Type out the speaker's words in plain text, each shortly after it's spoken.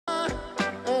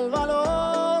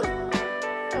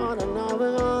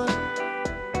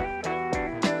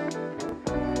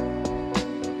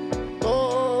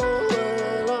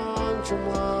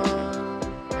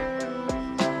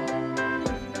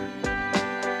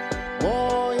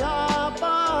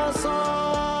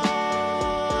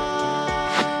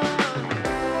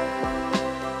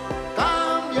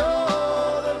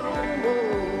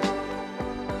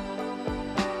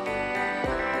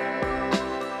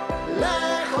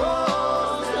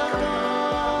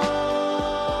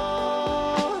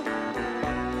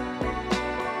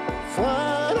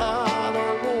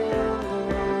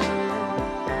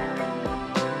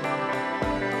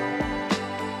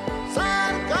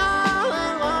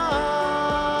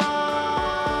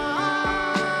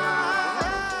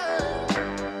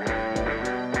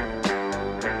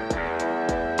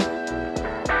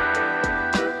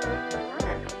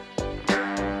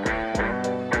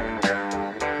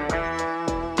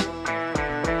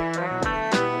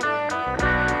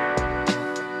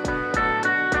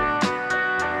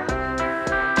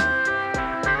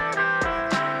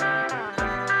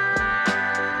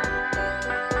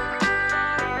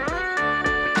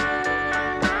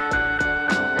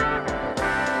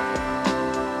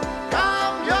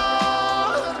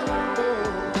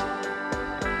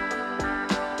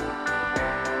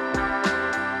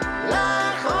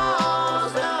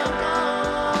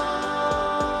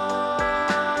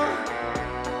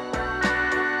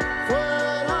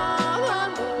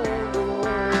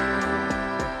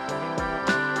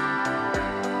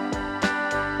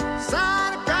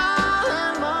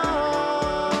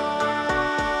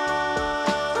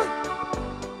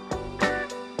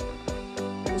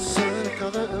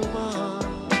cerca del mar.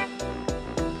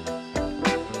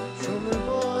 Yo me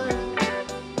voy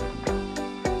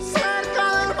cerca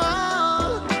del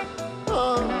mar.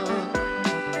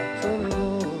 Yo me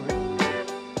voy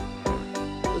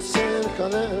cerca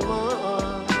del mar.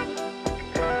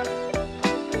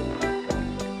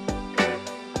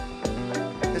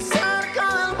 Cerca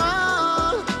del mar.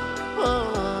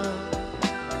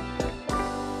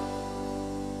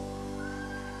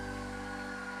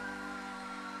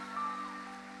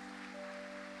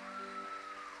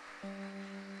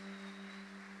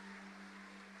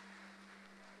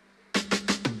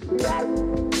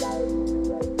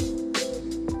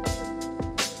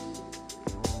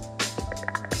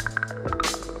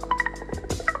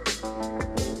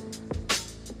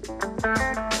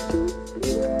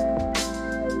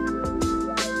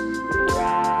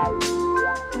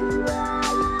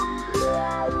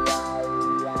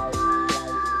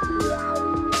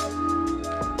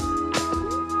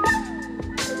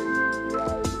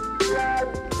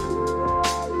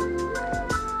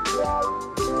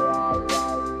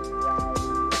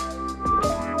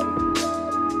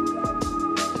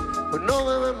 No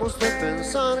debemos de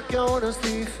pensar que ahora es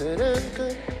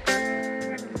diferente.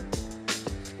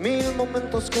 Mil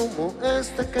momentos como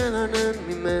este quedan en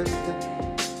mi mente.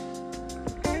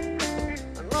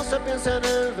 No se piensa en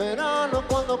el verano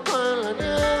cuando cae la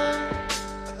nieve.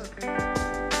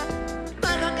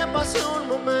 Deja que pase un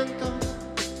momento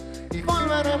y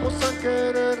volveremos a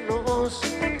querernos.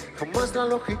 Jamás la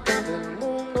lógica del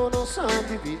mundo nos ha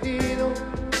dividido,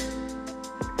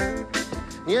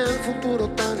 ni el futuro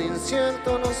tan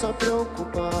incierto nos ha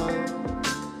preocupado.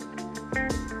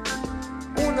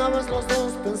 Una vez los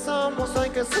dos pensamos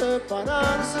hay que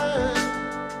separarse,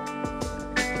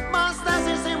 más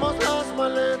deshicimos las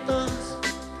maletas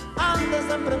antes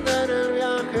de emprender el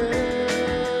viaje.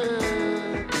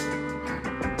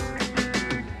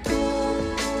 Tú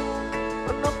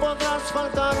no podrás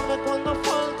faltarme cuando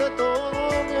falte todo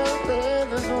a mi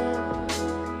alrededor.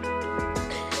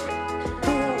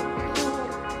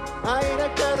 Aire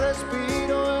que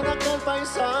respiro en aquel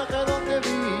paisaje donde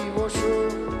vivo yo.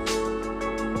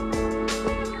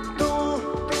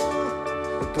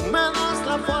 Tú me das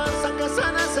la fuerza que se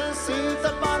necesita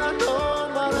para no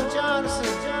marcharse.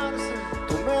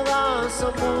 Tú me das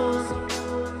amor,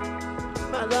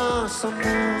 me das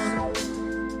amor.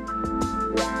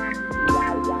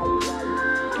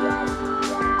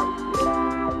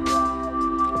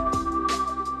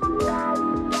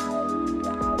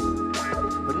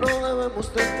 No debemos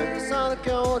de pensar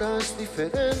que ahora es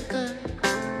diferente.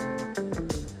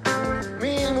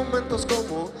 Mil momentos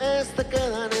como este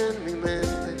quedan en mi mente.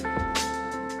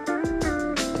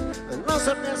 No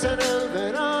se piensa en el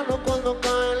verano cuando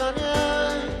cae la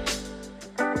nieve.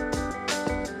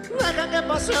 Deja que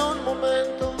pase un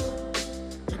momento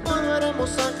y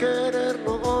volveremos a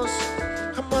querernos.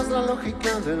 Jamás la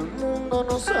lógica del mundo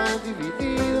nos ha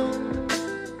dividido,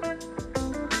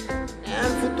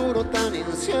 el futuro tan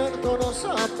incierto nos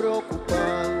ha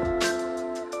preocupado.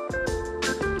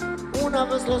 Una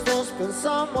vez los dos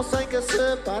pensamos hay que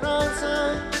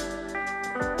separarse,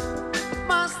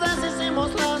 más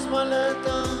deshicimos las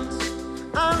maletas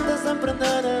antes de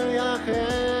emprender el viaje.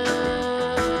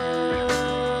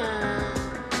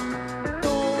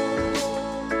 Tú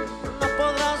no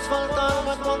podrás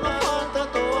faltarme cuando falte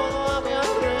todo a mi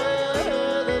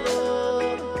alrededor.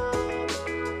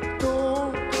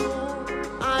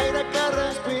 Aire que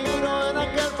respiro en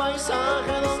aquel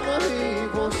paisaje donde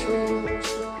vivo yo.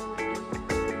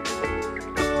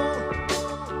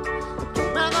 Tú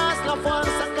me das la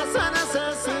fuerza que se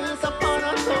necesita para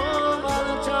no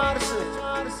marcharse.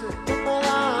 Tú me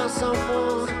das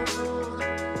amor,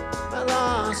 me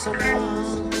das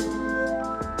amor.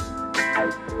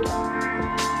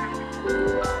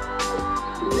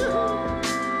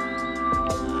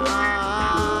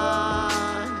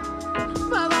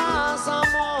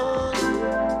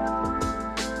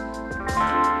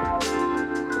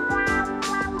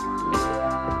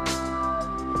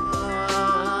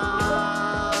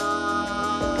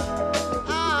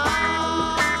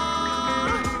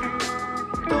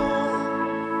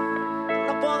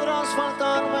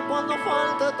 Faltarme cuando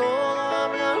falte todo a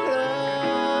mi alrededor.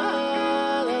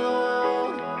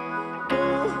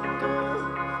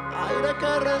 Aire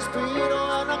que respiro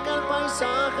en aquel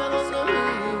paisaje donde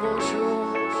vivo yo.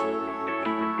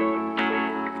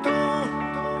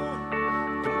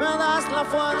 Tú me das la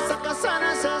fuerza que se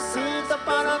necesita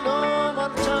para no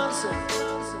marcharse.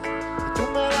 Tú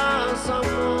me das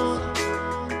amor,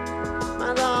 me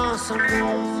das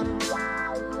amor.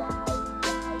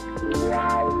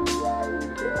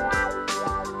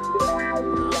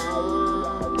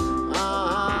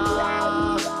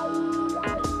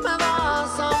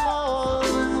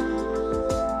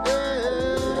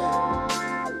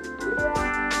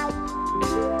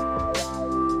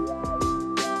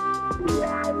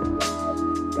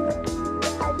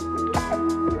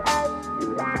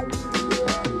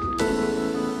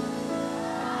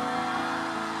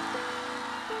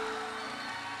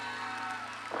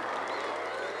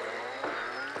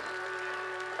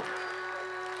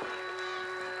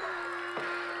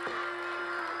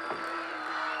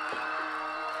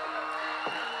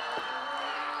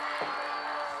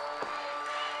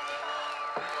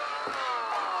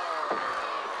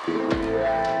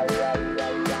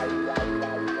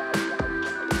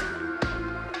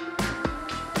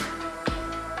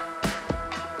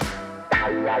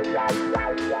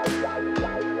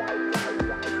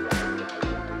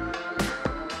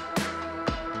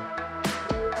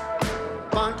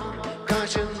 Van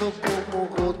cayendo como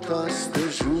gotas de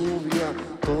lluvia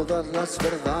todas las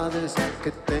verdades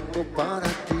que tengo para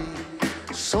ti.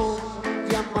 Son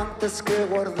diamantes que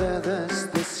guardé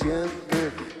desde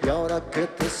siempre y ahora que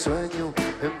te sueño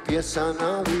empiezan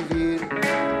a vivir.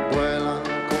 Vuelan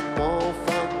como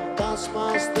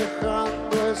fantasmas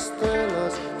dejando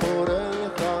estelas por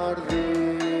el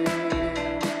jardín.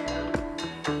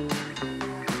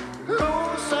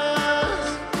 Luces,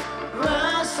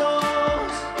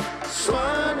 besos,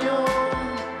 sueño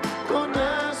con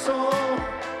eso,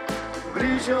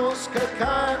 brillos que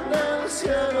caen del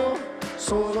cielo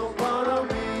solo para mí.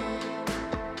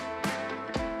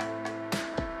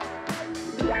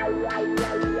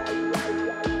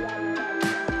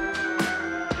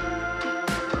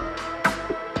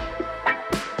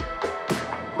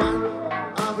 Van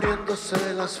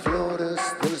abriéndose las flores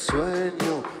del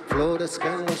sueño, flores que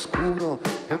en lo oscuro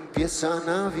empiezan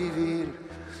a vivir.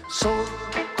 Son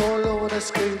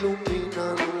colores que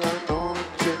iluminan la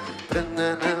noche,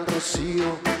 prenden el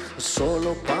rocío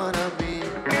solo para mí.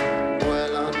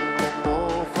 Vuelan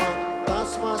como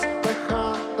fantasmas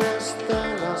dejando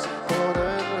estelas por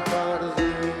el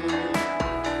jardín.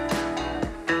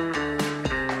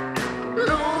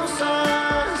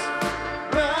 Luces,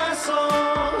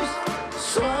 besos,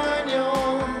 sueño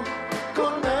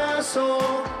con eso,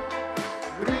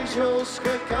 brillos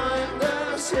que caen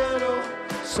del cielo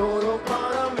solo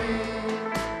para mí.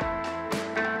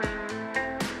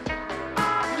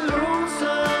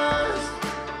 Luces,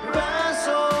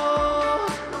 besos,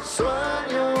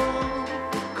 sueño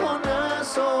con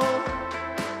eso,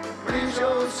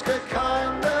 brillos que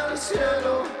caen del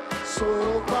cielo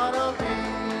solo para mí.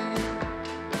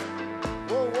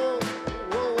 Oh, oh,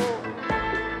 oh, oh.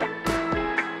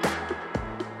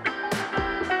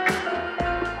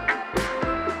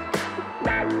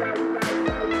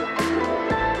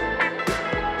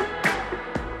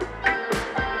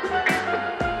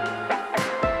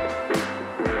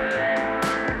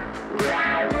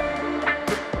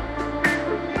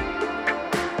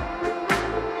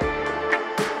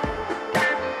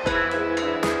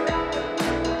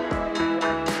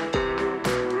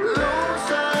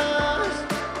 Luces,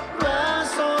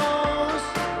 besos,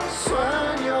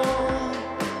 sueño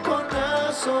con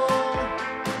eso,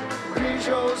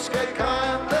 brillos que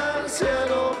caen del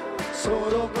cielo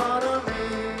solo para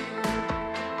mí.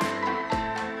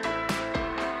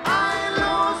 Hay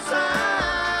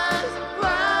luces,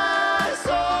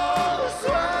 besos,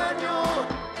 sueño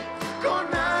con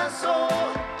eso,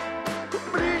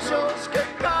 brillos que